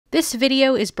This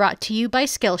video is brought to you by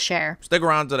Skillshare. Stick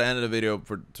around to the end of the video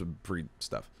for some free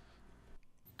stuff.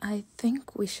 I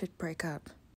think we should break up.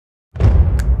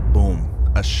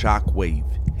 Boom. A shock wave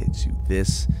hits you.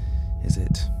 This is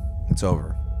it. It's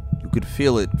over. You could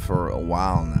feel it for a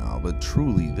while now, but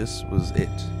truly, this was it.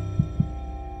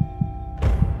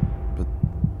 But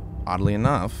oddly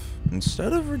enough,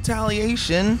 instead of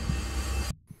retaliation,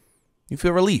 you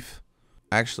feel relief.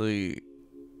 Actually,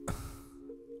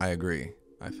 I agree,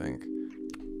 I think.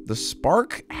 The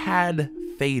spark had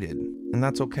faded, and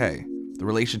that's okay. The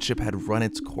relationship had run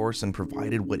its course and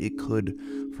provided what it could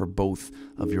for both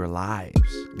of your lives,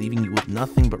 leaving you with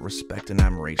nothing but respect and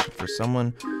admiration for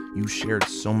someone you shared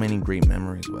so many great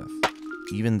memories with.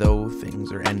 Even though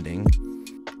things are ending,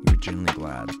 you're genuinely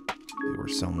glad they were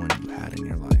someone you had in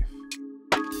your life.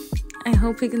 I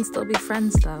hope we can still be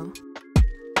friends, though.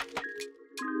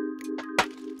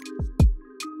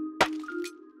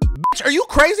 Bitch, are you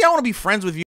crazy? I want to be friends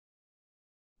with you.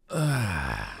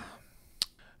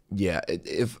 Yeah,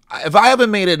 if I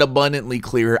haven't made it abundantly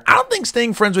clear, I don't think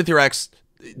staying friends with your ex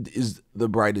is the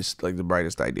brightest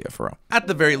idea for real. At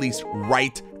the very least,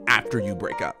 right after you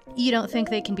break up. You don't think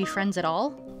they can be friends at all?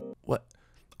 What?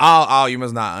 Oh, you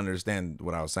must not understand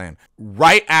what I was saying.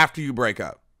 Right after you break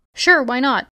up. Sure, why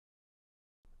not?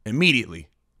 Immediately.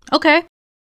 Okay.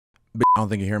 I don't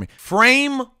think you hear me.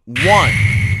 Frame 1.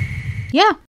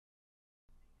 Yeah.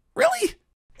 Really?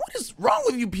 What is wrong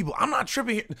with you people? I'm not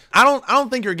tripping here. I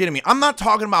don't think you're getting me. I'm not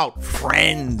talking about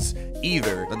friends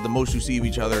either. That the most you see of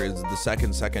each other is the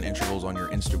second intervals on your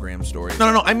Instagram story.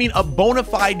 No. I mean a bona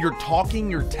fide, you're talking,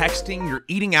 you're texting, you're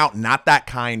eating out, not that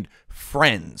kind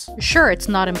friends. Sure, it's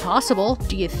not impossible.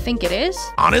 Do you think it is?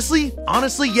 Honestly,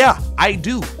 yeah, I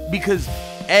do. Because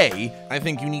A, I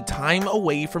think you need time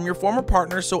away from your former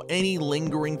partner so any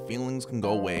lingering feelings can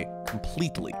go away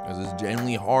completely. Because it's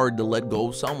genuinely hard to let go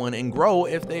of someone and grow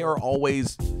if they are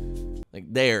always like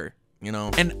there, you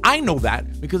know? And I know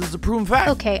that because it's a proven fact.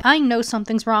 Okay, I know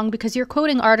something's wrong because you're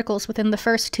quoting articles within the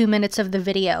first 2 minutes of the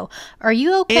video. Are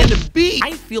you okay? And B,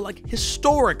 I feel like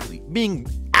historically being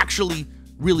actually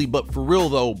really, but for real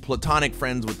though, platonic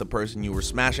friends with the person you were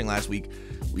smashing last week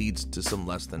leads to some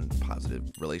less than positive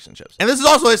relationships. And this is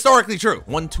also historically true.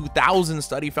 One 2000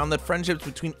 study found that friendships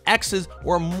between exes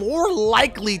were more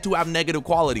likely to have negative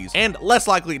qualities and less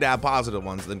likely to have positive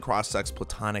ones than cross-sex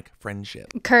platonic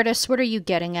friendship. Curtis, what are you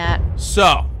getting at?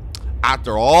 So,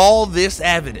 after all this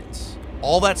evidence,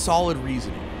 all that solid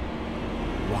reasoning,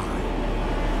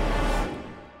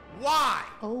 why?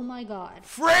 Oh my God.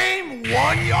 Frame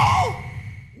 1, y'all?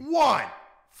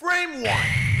 Frame 1.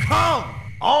 Come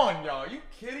on, y'all. Are you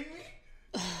kidding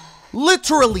me?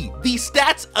 Literally, the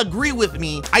stats agree with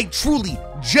me. I truly,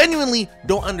 genuinely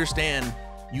don't understand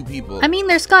you people. I mean,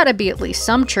 there's gotta be at least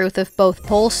some truth if both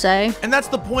polls say. And that's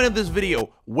the point of this video.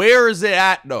 Where is it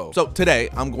at though? So today,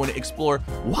 I'm going to explore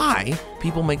why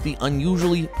people make the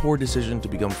unusually poor decision to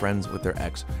become friends with their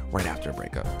ex right after a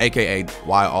breakup. AKA,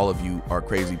 why all of you are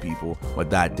crazy people, but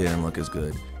that didn't look as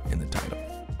good in the title.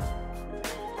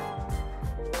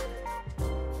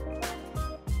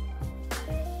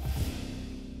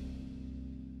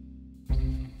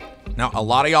 Now, a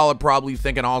lot of y'all are probably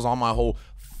thinking I was on my whole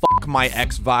fuck my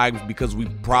ex vibes because we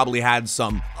probably had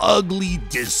some ugly,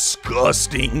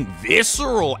 disgusting,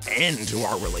 visceral end to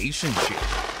our relationship.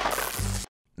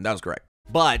 And that was correct.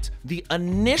 But the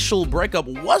initial breakup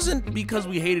wasn't because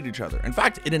we hated each other. In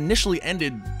fact, it initially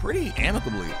ended pretty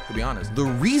amicably, to be honest. The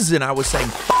reason I was saying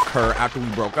fuck her after we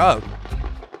broke up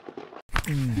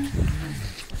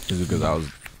is because I was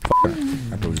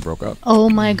after we broke up. Oh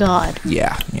my God.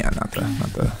 Yeah, not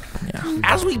the.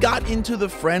 As we got into the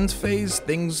friends phase,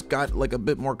 things got like a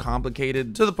bit more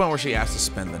complicated to the point where she asked to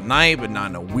spend the night, but not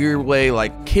in a weird way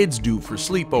like kids do for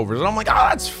sleepovers. And I'm like, oh,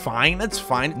 that's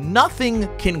fine. Nothing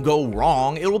can go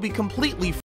wrong. It will be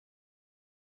completely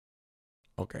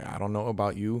okay, I don't know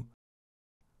about you,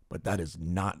 but that is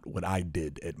not what I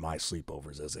did at my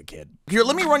sleepovers as a kid. Here,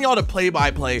 let me run y'all to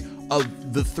play-by-play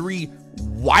of the 3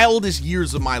 wildest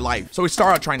years of my life. So we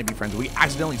start out trying to be friends. We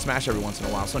accidentally smash every once in a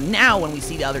while. So now when we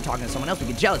see the other talking to someone else, we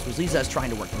get jealous, which leads us trying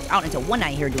to work things out until one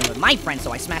night here doing it with my friend.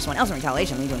 So I smashed someone else in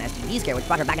retaliation, leading to an STD scare, which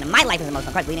brought her back into my life as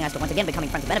emotional crutch, leading us to once again becoming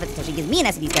friends with benefits until she gives me an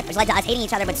STD scare, which led to us hating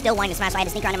each other but still wanting to smash. So I had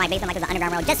to sneak around in my basement like it was an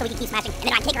underground road just so we could keep smashing, and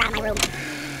then I'd kick her out of my room.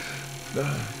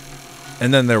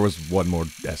 And then there was one more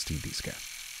STD scare.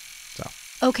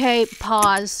 Okay,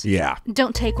 pause. Yeah.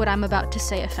 Don't take what I'm about to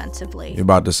say offensively. You're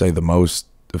about to say the most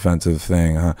offensive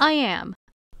thing, huh? I am.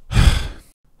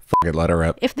 Fuck it, let her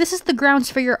rip. If this is the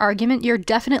grounds for your argument, you're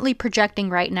definitely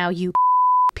projecting right now, you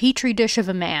petri dish of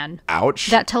a man. Ouch.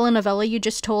 That telenovela you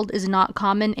just told is not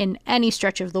common in any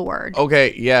stretch of the word.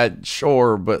 Okay, yeah,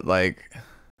 sure, but like,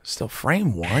 still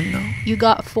frame one, though? You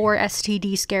got 4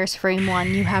 STD scares frame 1.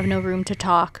 You have no room to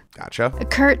talk. Gotcha.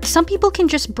 Kurt, some people can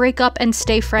just break up and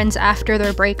stay friends after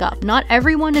their breakup. Not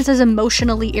everyone is as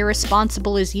emotionally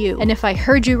irresponsible as you. And if I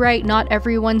heard you right, not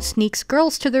everyone sneaks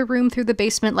girls to their room through the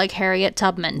basement like Harriet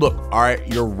Tubman. Look, all right,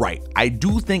 you're right. I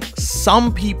do think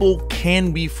some people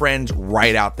can be friends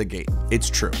right out the gate. It's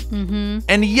true.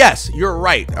 And yes, you're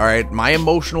right, all right? My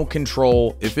emotional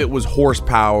control, if it was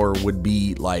horsepower, would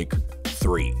be like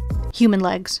 3. Human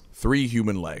legs. 3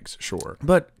 human legs, sure.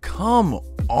 But come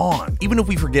on. Even if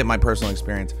we forget my personal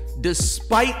experience,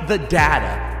 despite the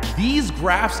data, these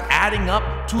graphs adding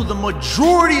up to the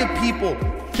majority of people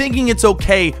thinking it's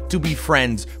okay to be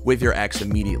friends with your ex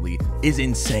immediately is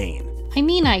insane. I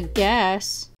mean, I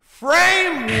guess.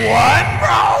 Frame 1,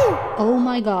 bro! Oh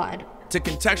my god. To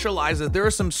contextualize it, there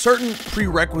are some certain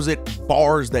prerequisite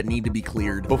bars that need to be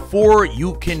cleared before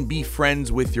you can be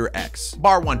friends with your ex.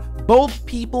 Bar 1, both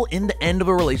people in the end of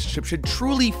a relationship should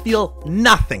truly feel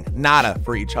nothing, nada,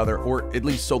 for each other, or at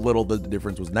least so little that the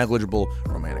difference was negligible,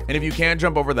 romantic. And if you can't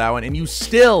jump over that one and you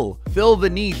still feel the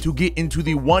need to get into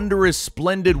the wondrous,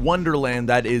 splendid wonderland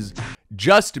that is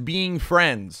just being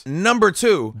friends. Number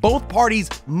 2, both parties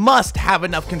must have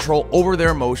enough control over their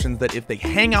emotions that if they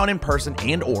hang out in person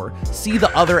and or see the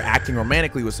other acting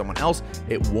romantically with someone else,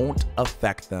 it won't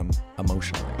affect them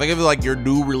emotionally. Think of like your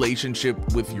new relationship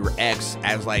with your ex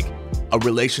as like a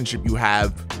relationship you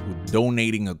have with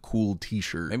donating a cool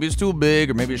t-shirt. Maybe it's too big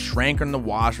or maybe it's shrank in the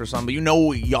wash or something, but you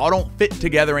know y'all don't fit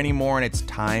together anymore and it's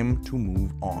time to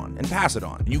move on and pass it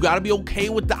on. You gotta be okay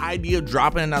with the idea of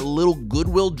dropping in that little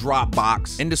Goodwill drop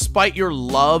box. And despite your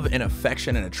love and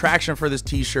affection and attraction for this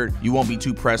t-shirt, you won't be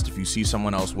too pressed if you see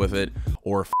someone else with it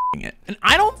or f***ing it. And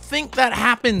I don't think that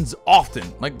happens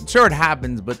often. Like, sure it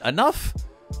happens, but enough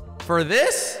for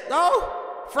this though?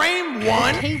 Frame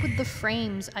 1? Okay with the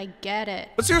frames, I get it.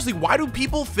 But seriously, why do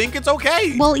people think it's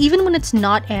okay? Well, even when it's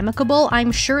not amicable,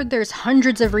 I'm sure there's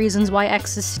hundreds of reasons why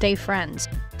exes stay friends.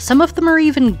 Some of them are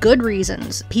even good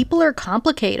reasons. People are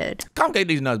complicated. Complicate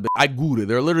these nuts, bitch. I googled it.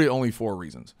 There are literally only 4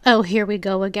 reasons. Oh, here we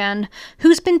go again.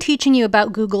 Who's been teaching you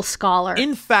about Google Scholar?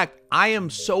 In fact, I am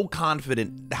so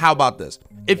confident. How about this?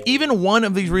 If even one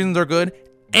of these reasons are good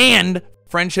and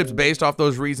friendships based off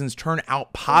those reasons turn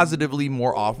out positively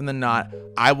more often than not,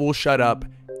 I will shut up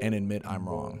and admit I'm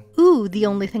wrong. Ooh, the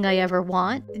only thing I ever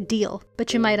want? Deal.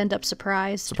 But you might end up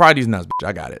surprised. Surprise these nuts, bitch.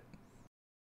 I got it.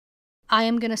 I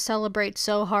am gonna celebrate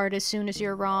so hard as soon as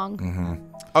you're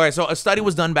wrong. Okay, so a study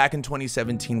was done back in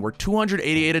 2017 where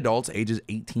 288 adults ages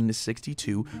 18 to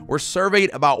 62 were surveyed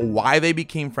about why they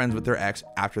became friends with their ex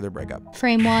after their breakup.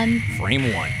 Frame 1.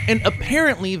 Frame 1. And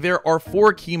apparently there are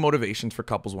 4 key motivations for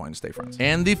couples wanting to stay friends.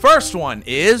 And the first one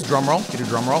is, drumroll, get a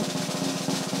drumroll,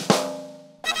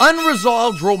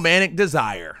 unresolved romantic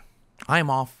desire. I am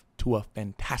off to a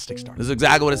fantastic start. This is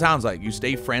exactly what it sounds like. You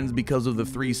stay friends because of the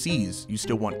 3 C's. You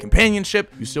still want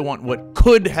companionship, you still want what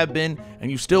could have been,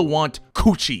 and you still want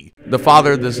coochie. The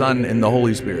Father, the Son, and the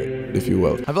Holy Spirit, if you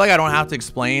will. I feel like I don't have to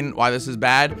explain why this is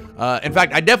bad. In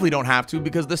fact, I definitely don't have to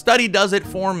because the study does it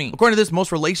for me. According to this,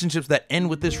 most relationships that end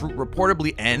with this route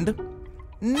reportedly end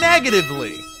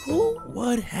negatively. Who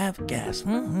would have guessed?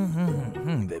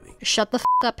 Baby. Shut the f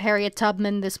up, Harriet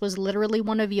Tubman. This was literally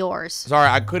one of yours. Sorry,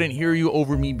 I couldn't hear you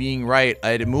over me being right.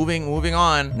 Moving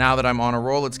on. Now that I'm on a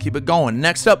roll, let's keep it going.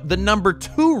 Next up, the number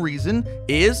 2 reason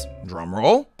is,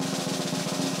 drumroll,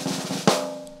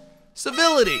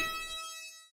 civility.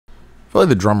 I feel like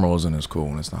the drum roll isn't as cool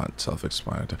when it's not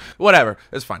self-explanatory. Whatever,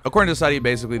 it's fine. According to the study,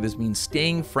 basically this means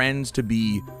staying friends to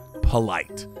be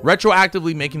polite.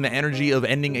 Retroactively making the energy of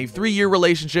ending a 3-year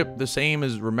relationship the same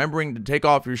as remembering to take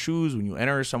off your shoes when you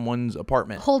enter someone's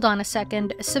apartment. Hold on a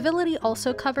second. Civility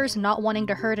also covers not wanting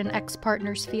to hurt an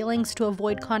ex-partner's feelings to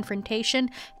avoid confrontation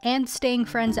and staying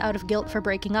friends out of guilt for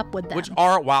breaking up with them. Which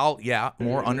are, while, yeah,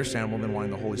 more understandable than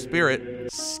wanting the Holy Spirit,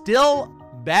 still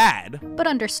bad, but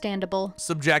understandable.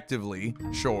 Subjectively,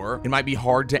 sure. It might be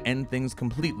hard to end things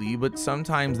completely, but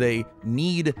sometimes they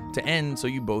need to end so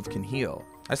you both can heal.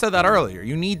 I said that earlier.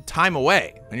 You need time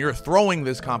away, and you're throwing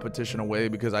this competition away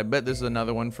because I bet this is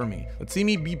another one for me. Let's see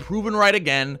me be proven right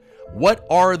again. What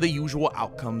are the usual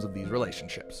outcomes of these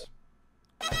relationships?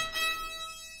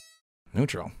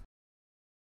 Neutral.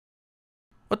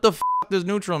 What the f does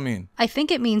neutral mean? I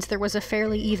think it means there was a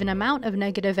fairly even amount of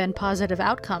negative and positive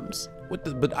outcomes.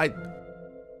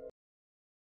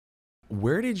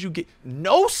 Where did you get?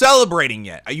 No celebrating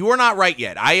yet. You are not right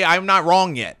yet. I'm not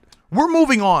wrong yet. We're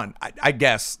moving on, I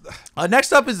guess.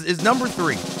 Next up is number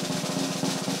 3.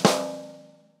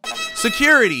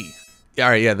 Security. All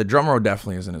right, yeah, the drum roll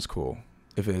definitely isn't as cool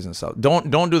if it isn't so. Don't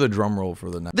do the drum roll for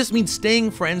the night. This means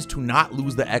staying friends to not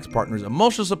lose the ex-partner's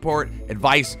emotional support,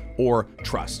 advice, or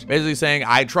trust. Basically saying,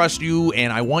 I trust you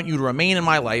and I want you to remain in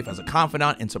my life as a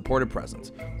confidant and supportive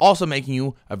presence. Also making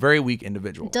you a very weak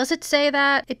individual. Does it say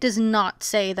that? It does not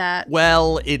say that.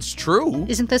 Well, it's true.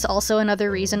 Isn't this also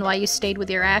another reason why you stayed with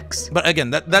your ex? But again,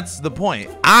 that's the point.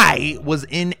 I was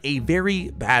in a very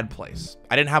bad place.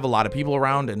 I didn't have a lot of people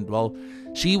around and, well,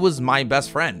 she was my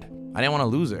best friend. I didn't want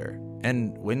to lose her.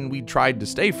 And when we tried to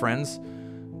stay friends,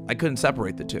 I couldn't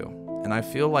separate the two. And I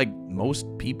feel like most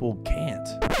people can't.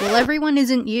 Well, everyone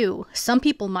isn't you. Some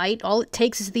people might. All it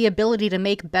takes is the ability to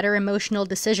make better emotional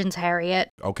decisions,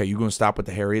 Harriet. Okay, you gonna stop with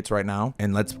the Harriets right now?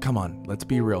 And come on, let's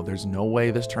be real. There's no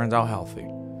way this turns out healthy.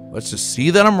 Let's just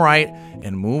see that I'm right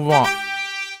and move on.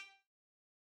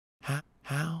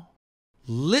 How?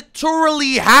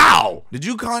 Literally how? Did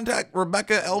you contact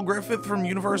Rebecca L. Griffith from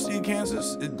University of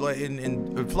Kansas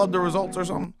and flood the results or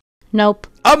something? Nope.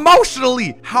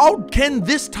 Emotionally, how can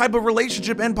this type of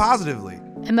relationship end positively?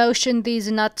 Emotion, these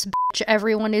nuts, bitch,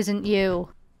 everyone isn't you.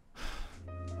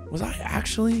 Was I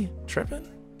actually tripping?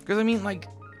 Because I mean, like,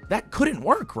 that couldn't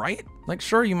work, right? Like,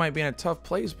 sure, you might be in a tough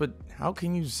place, but how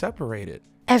can you separate it?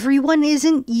 Everyone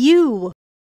isn't you.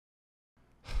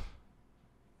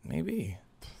 Maybe.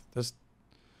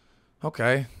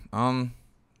 Okay.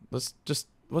 Let's just,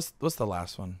 what's the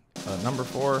last one? Number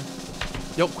 4.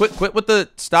 Yo, quit with the,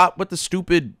 stop with the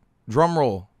stupid drum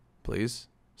roll, please.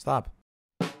 Stop.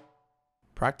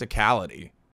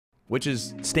 Practicality, which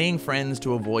is staying friends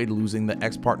to avoid losing the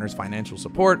ex-partner's financial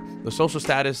support, the social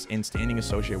status, and standing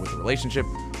associated with the relationship,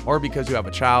 or because you have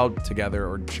a child together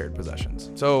or shared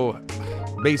possessions. So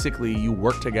basically you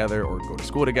work together or go to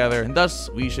school together, and thus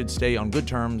we should stay on good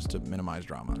terms to minimize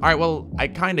drama. All right, well, I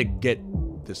kind of get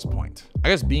this point. I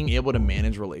guess being able to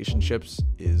manage relationships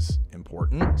is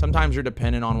important. Sometimes you're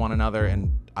dependent on one another,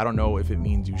 and I don't know if it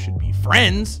means you should be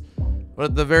friends, but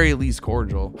at the very least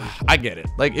cordial. I get it.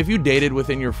 Like, if you dated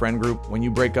within your friend group, when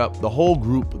you break up, the whole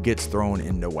group gets thrown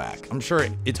into whack. I'm sure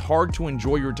it's hard to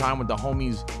enjoy your time with the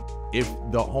homies if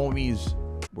the homies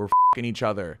were f***ing each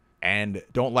other and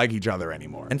don't like each other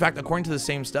anymore. In fact, according to the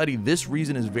same study, this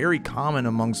reason is very common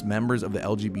amongst members of the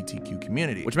LGBTQ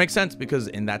community, which makes sense because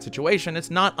in that situation, it's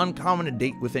not uncommon to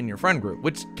date within your friend group,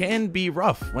 which can be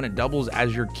rough when it doubles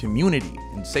as your community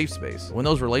and safe space. When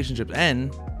those relationships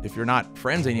end, if you're not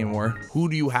friends anymore, who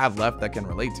do you have left that can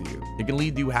relate to you? It can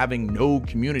lead to you having no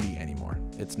community anymore.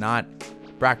 It's not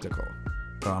practical.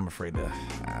 So I'm afraid to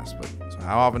ask, but so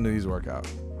how often do these work out?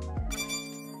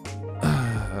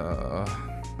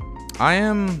 I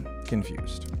am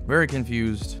confused, very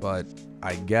confused, but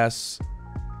I guess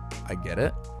I get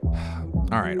it.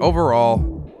 All right,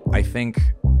 overall, I think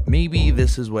maybe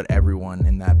this is what everyone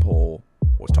in that poll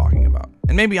was talking about.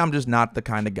 And maybe I'm just not the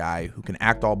kind of guy who can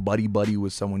act all buddy-buddy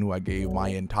with someone who I gave my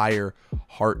entire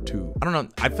heart to. I don't know,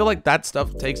 I feel like that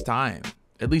stuff takes time,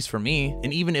 at least for me.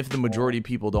 And even if the majority of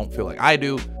people don't feel like I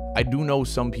do know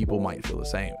some people might feel the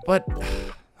same. But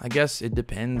I guess it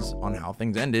depends on how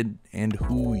things ended and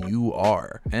who you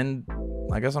are. And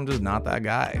I guess I'm just not that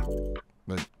guy,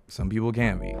 but some people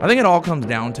can be. I think it all comes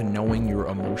down to knowing your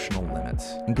emotional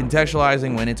limits and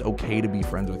contextualizing when it's okay to be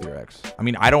friends with your ex. I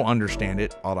mean, I don't understand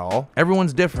it at all.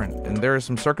 Everyone's different, and there are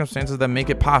some circumstances that make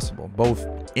it possible, both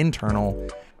internal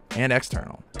and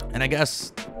external. And I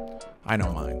guess I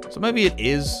know mine. So maybe it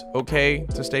is okay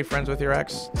to stay friends with your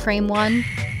ex. Frame 1.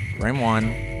 Frame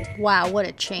 1. Wow, what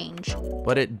a change.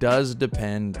 But it does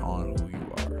depend on who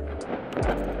you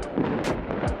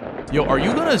are. Yo, are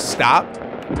you gonna stop?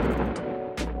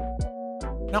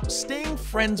 Now, staying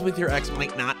friends with your ex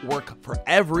might not work for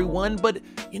everyone, but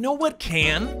you know what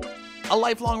can? A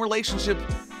lifelong relationship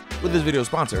with this video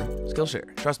sponsor,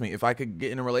 Skillshare. Trust me, if I could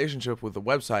get in a relationship with a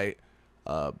website,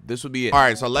 this would be it. All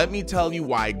right, so let me tell you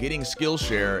why getting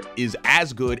Skillshare is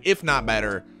as good, if not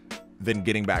better, than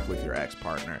getting back with your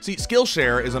ex-partner. See,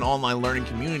 Skillshare is an online learning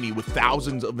community with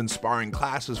thousands of inspiring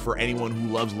classes for anyone who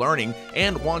loves learning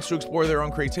and wants to explore their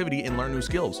own creativity and learn new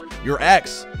skills. Your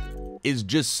ex is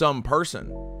just some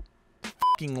person.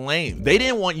 Fucking lame. They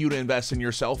didn't want you to invest in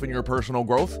yourself and your personal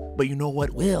growth, but you know what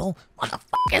will?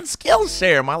 Motherfucking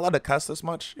Skillshare. Am I allowed to cuss this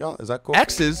much, y'all? Is that cool?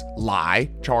 Exes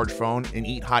lie, charge phone, and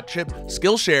eat hot chip.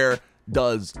 Skillshare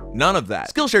does none of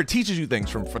that. Skillshare teaches you things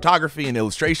from photography and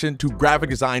illustration to graphic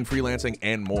design, freelancing,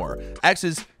 and more.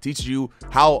 Exes teaches you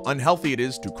how unhealthy it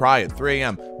is to cry at 3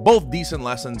 a.m. Both decent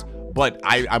lessons, but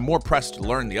I'm more pressed to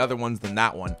learn the other ones than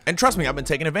that one. And trust me, I've been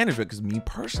taking advantage of it because me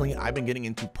personally, I've been getting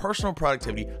into Personal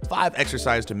Productivity 5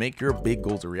 Exercises to Make Your Big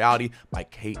Goals a Reality by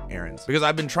Kate Aarons. Because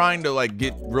I've been trying to like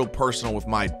get real personal with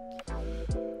my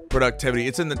productivity.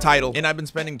 It's in the title, and I've been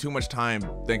spending too much time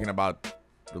thinking about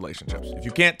relationships, if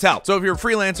you can't tell. So if you're a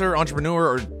freelancer, entrepreneur,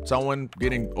 or someone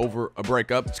getting over a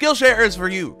breakup, Skillshare is for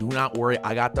you. Do not worry,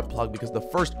 I got the plug, because the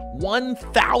first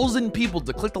 1,000 people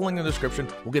to click the link in the description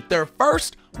will get their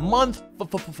first month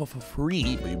for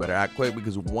free. But you better act quick,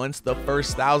 because once the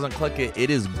first 1,000 click it, it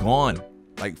is gone.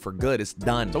 Like, for good, it's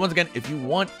done. So once again, if you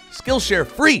want Skillshare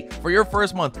free for your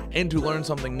first month and to learn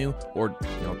something new, or,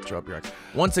 you know, show up your ex,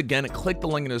 once again, click the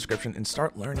link in the description and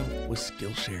start learning with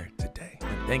Skillshare today.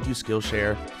 And thank you,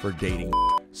 Skillshare, for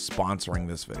sponsoring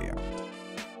this video.